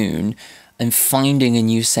cocoon and finding a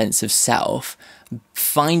new sense of self,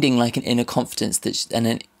 finding like an inner confidence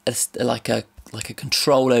like a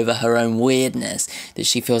control over her own weirdness that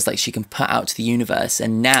she feels like she can put out to the universe.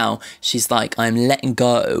 And now she's like, I'm letting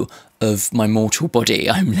go of my mortal body.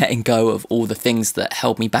 I'm letting go of all the things that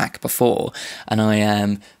held me back before. And I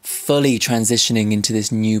am fully transitioning into this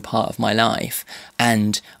new part of my life.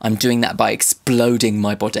 And I'm doing that by exploding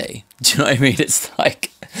my body. Do you know what I mean? It's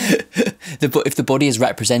like, if the body is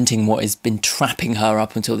representing what has been trapping her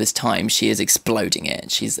up until this time, she is exploding it.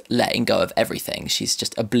 She's letting go of everything. She's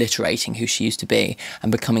just obliterating who she used to be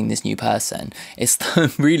and becoming this new person. It's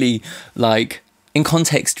really like, in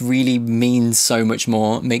context, really means so much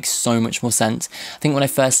more, makes so much more sense. I think when I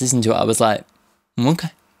first listened to it, I was like, okay,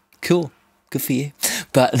 cool, good for you.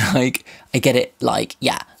 But like, I get it, like,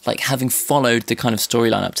 yeah, like having followed the kind of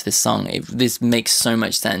storyline up to this song, this makes so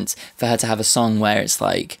much sense for her to have a song where it's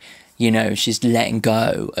like, you know, she's letting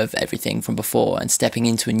go of everything from before and stepping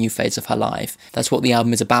into a new phase of her life. That's what the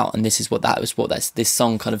album is about, and this is what this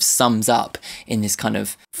song kind of sums up in this kind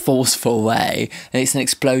of forceful way. And it's an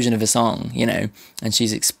explosion of a song, you know, and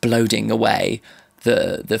she's exploding away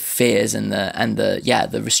the fears and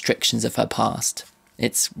the restrictions of her past.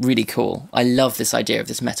 It's really cool. I love this idea of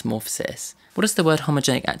this metamorphosis. What does the word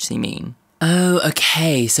homogenic actually mean? Oh,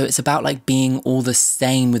 okay, so it's about like being all the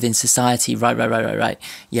same within society. Right.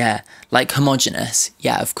 Yeah, like homogenous.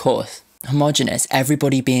 Yeah, of course. Homogenous,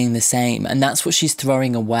 everybody being the same. And that's what she's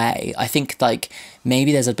throwing away. I think like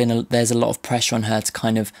maybe there's a lot of pressure on her to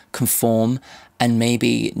kind of conform. And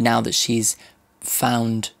maybe now that she's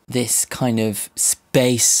found this kind of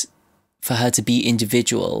space for her to be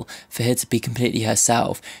individual, for her to be completely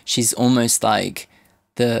herself, she's almost like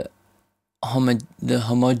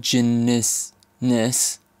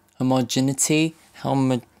homogeneity,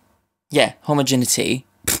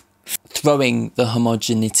 throwing the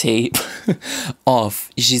homogeneity off.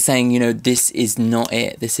 She's saying, you know, this is not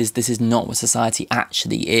it. This is not what society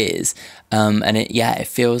actually is. And it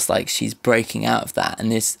feels like she's breaking out of that.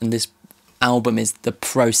 And this album is the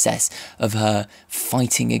process of her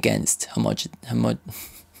fighting against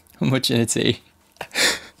homogeneity,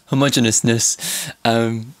 homogeneousness.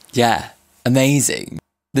 Yeah. Amazing.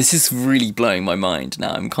 This is really blowing my mind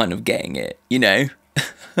now. I'm kind of getting it, you know?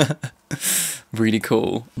 Really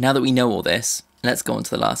cool. Now that we know all this, let's go on to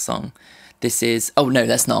the last song. This is... Oh, no,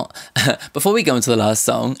 let's not. Before we go on to the last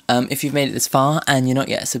song, if you've made it this far and you're not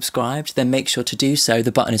yet subscribed, then make sure to do so.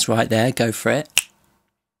 The button is right there. Go for it.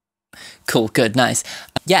 Cool, good, nice.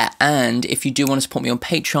 Yeah, and if you do want to support me on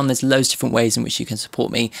Patreon, there's loads of different ways in which you can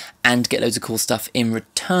support me and get loads of cool stuff in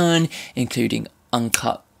return, including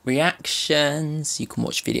uncut reactions. You can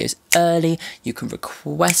watch videos early, you can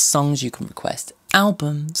request songs, you can request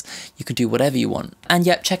albums, you can do whatever you want. And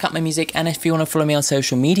yep, check out my music, and if you want to follow me on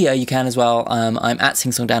social media, you can as well. I'm at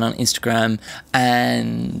SingSongDan on Instagram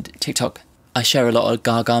and TikTok. I share a lot of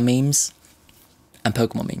Gaga memes and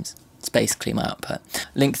Pokemon memes. It's basically my output.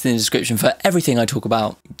 Links in the description for everything I talk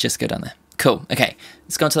about. Just go down there. Cool. Okay,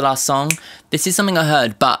 let's go on to the last song. This is something I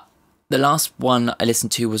heard, but the last one I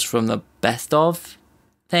listened to was from the best of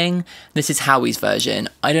thing. This is Howie's version.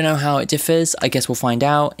 I don't know how it differs. I guess we'll find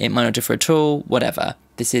out. It might not differ at all. Whatever.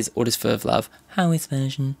 This is All Is Full of Love, Howie's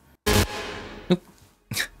version. Oop.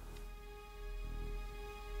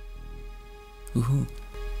 Ooh.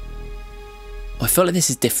 I feel like this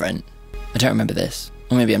is different. I don't remember this.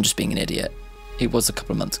 Or maybe I'm just being an idiot. It was a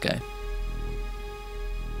couple of months ago.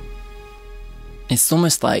 It's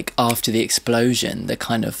almost like after the explosion, the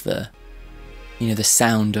kind of the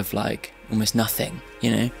sound of like almost nothing,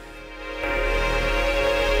 you know?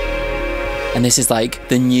 And this is like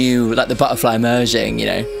the new, like the butterfly emerging, you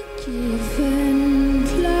know?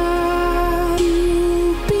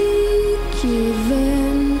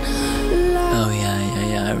 Oh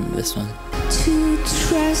yeah, I remember this one.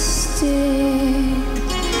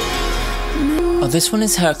 Oh, this one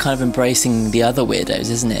is her kind of embracing the other weirdos,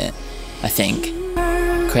 isn't it? I think.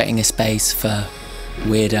 Creating a space for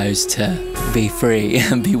weirdos to be free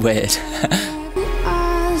and be weird.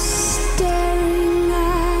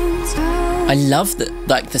 I love that,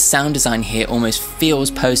 like, the sound design here almost feels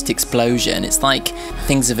post-explosion. It's like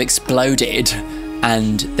things have exploded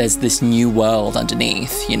and there's this new world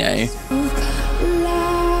underneath, you know?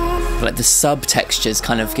 Like the sub-textures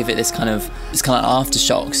kind of give it this kind of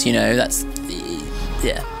aftershocks, you know? That's,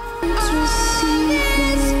 yeah.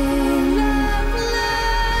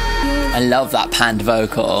 I love that panned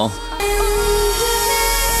vocal.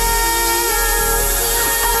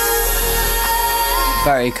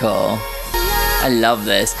 Very cool. I love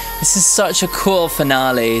this. This is such a cool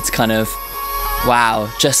finale. It's kind of,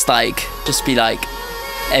 wow, just be like,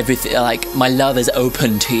 everything, like, my love is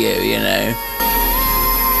open to you, you know?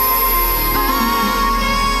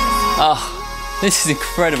 Oh, this is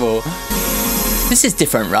incredible. This is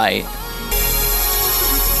different, right?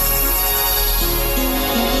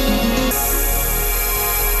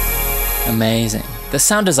 Amazing. The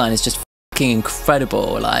sound design is just fucking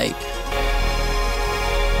incredible, like.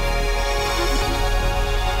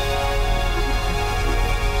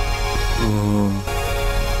 Ooh.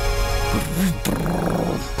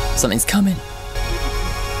 Something's coming.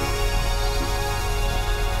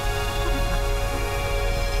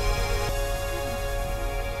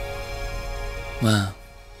 Wow.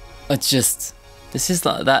 It's just, this is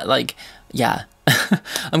like that, like, yeah.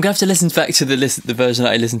 I'm gonna have to listen back to the version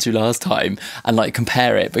that I listened to last time and like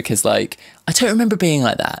compare it, because like I don't remember being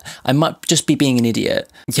like that. I might just be being an idiot.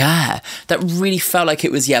 Yeah, that really felt like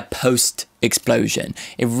it was, yeah, post explosion.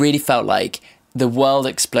 It really felt like the world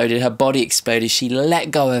exploded, her body exploded, she let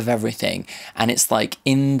go of everything, and it's like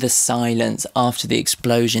in the silence after the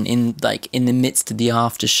explosion, in the midst of the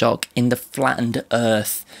aftershock, in the flattened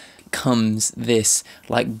earth, comes this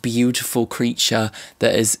like beautiful creature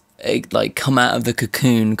that is like come out of the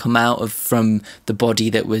cocoon, come out from the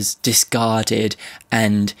body that was discarded,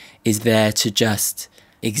 and is there to just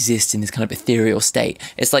exist in this kind of ethereal state.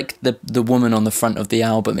 It's like the woman on the front of the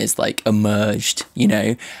album is like emerged, you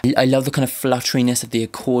know? I love the kind of flutteriness of the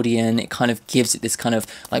accordion. It kind of gives it this kind of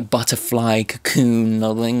like butterfly cocoon,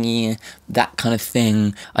 that kind of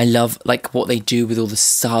thing. I love like what they do with all the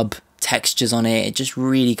sub textures on it. It just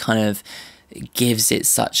really kind of gives it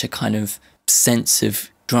such a kind of sense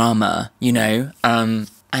of drama, you know?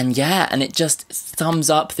 And yeah, and it just sums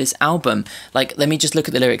up this album. Like, let me just look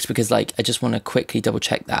at the lyrics, because like I just want to quickly double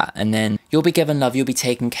check that. And then, you'll be given love, you'll be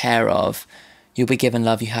taken care of. You'll be given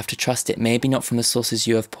love, you have to trust it. Maybe not from the sources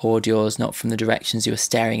you have poured yours, not from the directions you are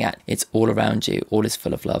staring at. It's all around you. All is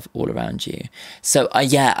full of love all around you. So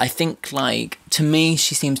yeah, I think like, to me,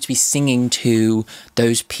 she seems to be singing to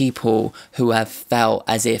those people who have felt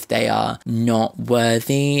as if they are not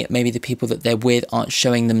worthy. Maybe the people that they're with aren't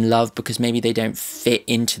showing them love because maybe they don't fit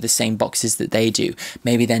into the same boxes that they do.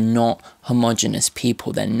 Maybe they're not homogenous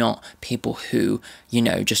people. They're not people who, you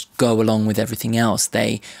know, just go along with everything else.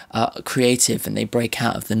 They are creative and they break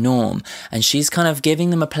out of the norm. And she's kind of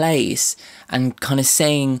giving them a place and kind of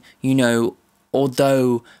saying, you know,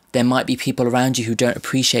 although there might be people around you who don't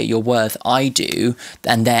appreciate your worth. I do.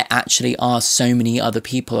 And there actually are so many other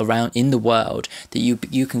people around in the world that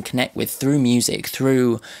you can connect with through music,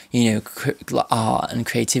 through, art and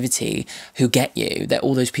creativity, who get you. That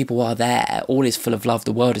all those people are there. All is full of love.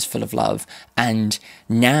 The world is full of love. And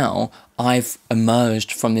now I've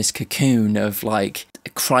emerged from this cocoon of like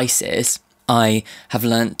crisis. I have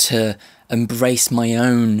learnt to embrace my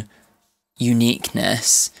own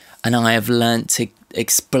uniqueness, and I have learnt to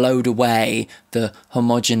explode away the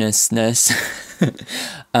homogeneousness.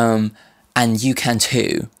 And you can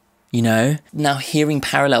too, Now hearing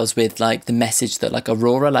parallels with like the message that like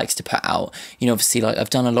Aurora likes to put out, obviously like I've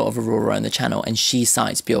done a lot of Aurora on the channel, and she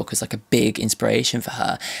cites Bjork as like a big inspiration for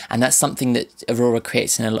her, and that's something that Aurora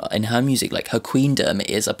creates in her music. Like her queendom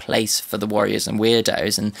is a place for the warriors and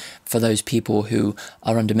weirdos, and for those people who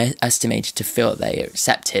are underestimated to feel that they are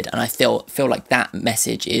accepted. And I feel like that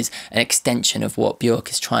message is an extension of what Bjork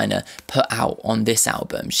is trying to put out on this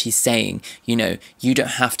album. She's saying, you don't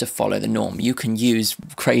have to follow the norm. You can use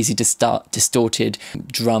crazy distorted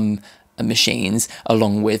drum machines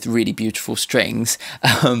along with really beautiful strings.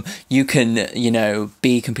 You can,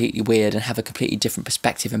 be completely weird and have a completely different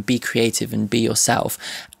perspective and be creative and be yourself.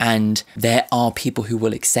 And there are people who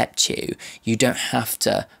will accept you. You don't have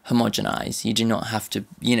to homogenize. You do not have to,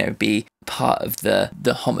 be part of the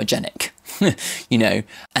homogenic,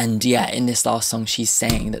 And yeah, in this last song, she's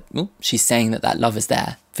saying that love is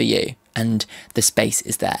there for you, and the space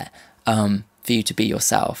is there for you to be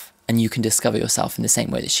yourself, and you can discover yourself in the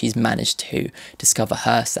same way that she's managed to discover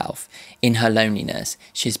herself in her loneliness.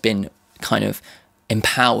 She's been kind of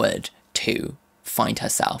empowered to find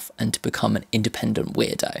herself and to become an independent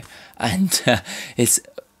weirdo, and it's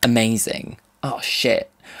amazing. Oh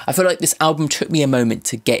shit, I feel like this album took me a moment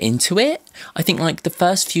to get into it. I think like the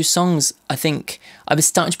first few songs, I think I was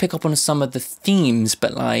starting to pick up on some of the themes,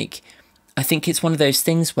 but like I think it's one of those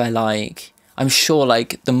things where like I'm sure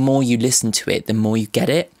like the more you listen to it, the more you get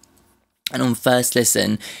it. And on first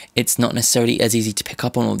listen, it's not necessarily as easy to pick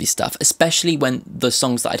up on all this stuff, especially when the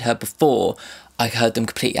songs that I'd heard before, I heard them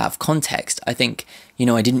completely out of context. I think,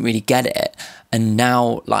 I didn't really get it. And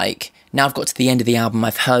now I've got to the end of the album,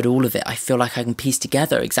 I've heard all of it. I feel like I can piece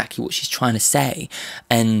together exactly what she's trying to say.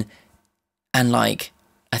 And like,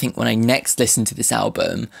 I think when I next listen to this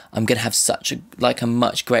album, I'm going to have such a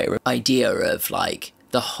much greater idea of like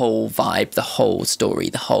the whole vibe, the whole story,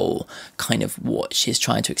 the whole kind of what she's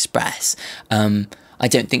trying to express. I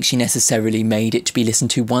don't think she necessarily made it to be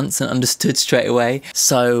listened to once and understood straight away.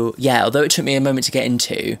 So yeah, although it took me a moment to get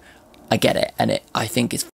into, I get it, and I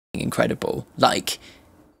think it's incredible. Like,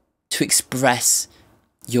 to express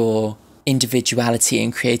your individuality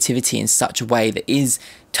and creativity in such a way that is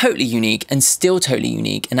totally unique and still totally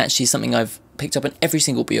unique, and actually something I've picked up on every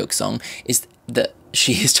single Bjork song is that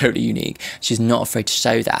she is totally unique. She's not afraid to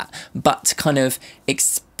show that, but to kind of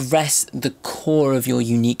express the core of your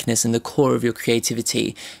uniqueness and the core of your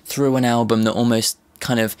creativity through an album that almost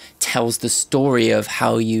kind of tells the story of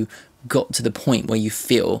how you got to the point where you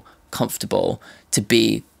feel comfortable to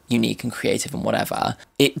be unique and creative and whatever.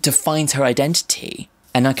 It defines her identity,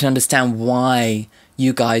 and I can understand why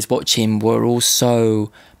you guys watching were all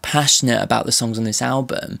so passionate about the songs on this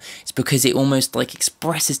album. It's because it almost like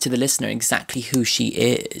expresses to the listener exactly who she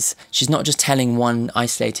is. She's not just telling one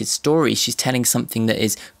isolated story, she's telling something that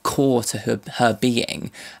is core to her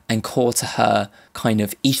being and core to her kind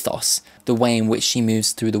of ethos, the way in which she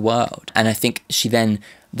moves through the world. And I think she then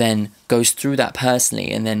goes through that personally,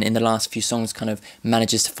 and then in the last few songs kind of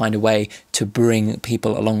manages to find a way to bring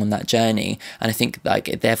people along on that journey. And I think like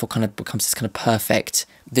it therefore kind of becomes this kind of perfect,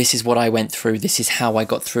 this is what I went through, this is how I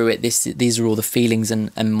got through it, these are all the feelings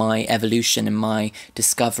and my evolution and my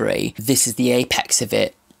discovery. This is the apex of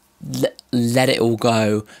it. Let it all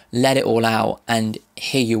go, let it all out, and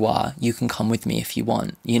here you are, you can come with me if you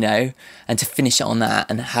want, and to finish it on that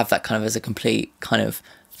and have that kind of as a complete kind of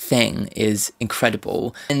thing is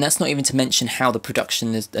incredible. And that's not even to mention how the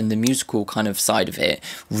production and the musical kind of side of it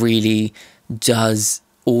really does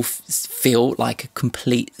all feel like a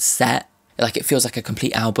complete set. Like it feels like a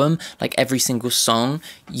complete album. Like every single song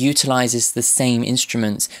utilizes the same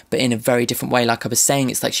instruments, but in a very different way. Like I was saying,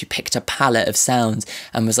 it's like she picked a palette of sounds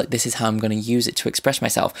and was like, this is how I'm going to use it to express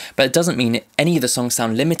myself. But it doesn't mean any of the songs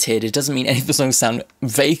sound limited. It doesn't mean any of the songs sound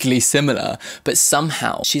vaguely similar, but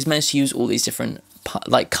somehow she's managed to use all these different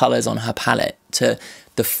like colors on her palette to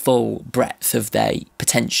the full breadth of their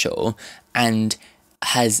potential. And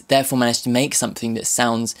has therefore managed to make something that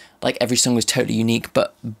sounds like every song was totally unique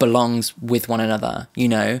but belongs with one another, you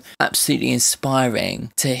know? Absolutely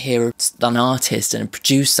inspiring to hear an artist and a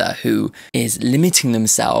producer who is limiting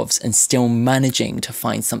themselves and still managing to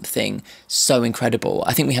find something so incredible.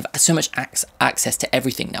 I think we have so much access to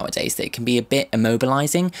everything nowadays that it can be a bit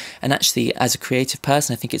immobilizing, and actually as a creative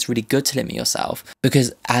person I think it's really good to limit yourself,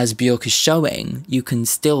 because as Bjork is showing, you can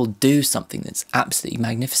still do something that's absolutely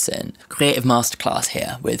magnificent. Creative masterclass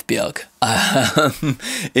here with Bjork.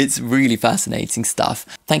 It's really fascinating stuff.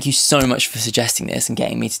 Thank you so much for suggesting this and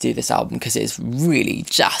getting me to do this album, because it's really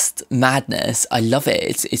just madness. I love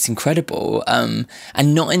it. It's incredible. And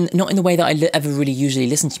not in the way that I ever really usually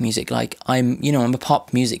listen to music. Like I'm a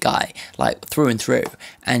pop music guy, like through and through,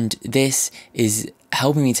 and this is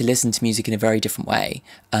helping me to listen to music in a very different way,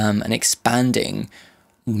 and expanding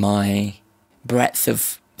my breadth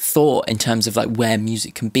of thought in terms of like where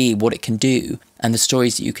music can be, what it can do, and the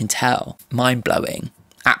stories that you can tell. Mind-blowing.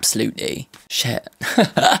 Absolutely. Shit.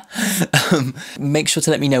 Make sure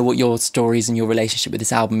to let me know what your stories and your relationship with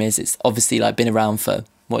this album is. It's obviously like been around for,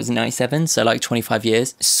 what was it, 97? So like 25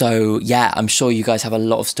 years. So yeah, I'm sure you guys have a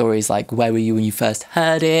lot of stories, like where were you when you first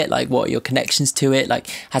heard it? Like what are your connections to it? Like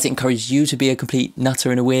has it encouraged you to be a complete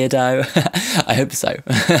nutter and a weirdo? I hope so.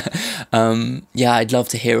 Yeah, I'd love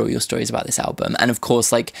to hear all your stories about this album. And of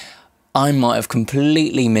course, like I might have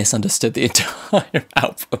completely misunderstood the entire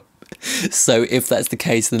album. So if that's the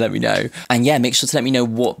case, then let me know. And yeah, make sure to let me know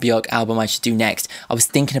what Björk album I should do next. I was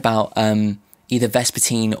thinking about either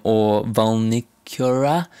Vespertine or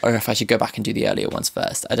Volnicura, or if I should go back and do the earlier ones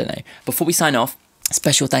first. I don't know. Before we sign off, a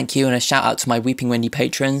special thank you and a shout out to my Weeping Wendy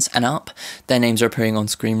patrons and up. Their names are appearing on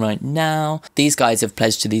screen right now. These guys have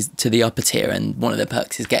pledged to the upper tier, and one of their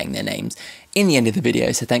perks is getting their names in the end of the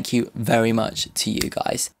video. So thank you very much to you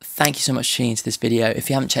guys. Thank you so much for tuning into this video. If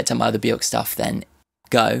you haven't checked out my other Björk stuff, then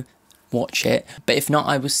go watch it. But if not,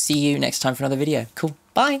 I will see you next time for another video. Cool.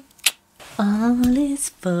 Bye. All is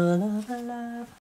full of love.